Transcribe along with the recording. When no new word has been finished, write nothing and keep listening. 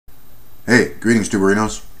Hey, greetings,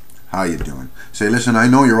 tuberinos. How you doing? Say, listen, I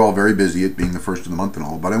know you're all very busy, it being the first of the month and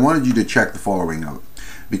all, but I wanted you to check the following out.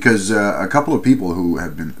 Because a couple of people who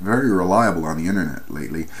have been very reliable on the internet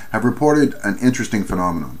lately have reported an interesting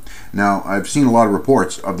phenomenon. Now, I've seen a lot of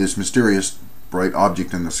reports of this mysterious bright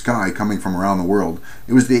object in the sky coming from around the world.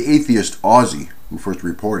 It was the AtheistAussie who first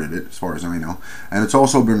reported it, as far as I know, and it's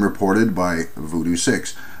also been reported by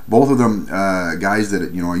VooDooSixxx. Both of them guys that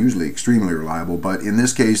are usually extremely reliable, but in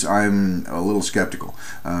this case I'm a little skeptical.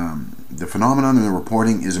 The phenomenon in the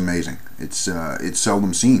reporting is amazing. It's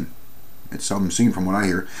seldom seen. It's seldom seen from what I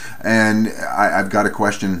hear, and I've got to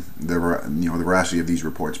question the veracity of these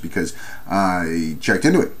reports because I checked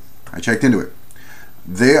into it.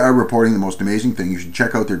 They are reporting the most amazing thing. You should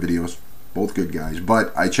check out their videos. Both good guys.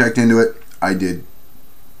 But I checked into it. I did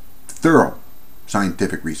thorough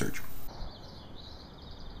scientific research.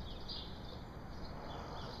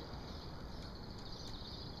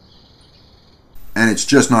 And it's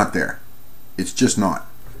just not there. It's just not.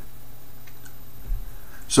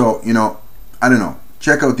 So, I don't know.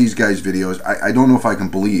 Check out these guys' videos. I don't know if I can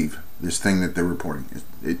believe this thing that they're reporting.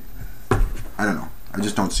 I don't know. I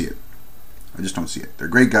just don't see it. I just don't see it. They're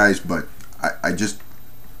great guys, but I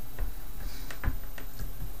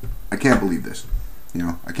can't believe this.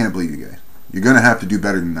 I can't believe you guys. You're going to have to do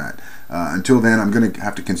better than that. Until then, I'm going to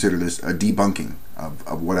have to consider this a debunking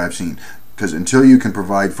of what I've seen. Because until you can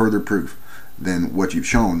provide further proof than what you've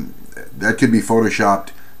shown, that could be photoshopped.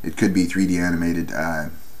 It could be 3D animated.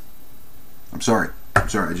 I'm sorry. I'm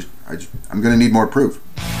going to need more proof.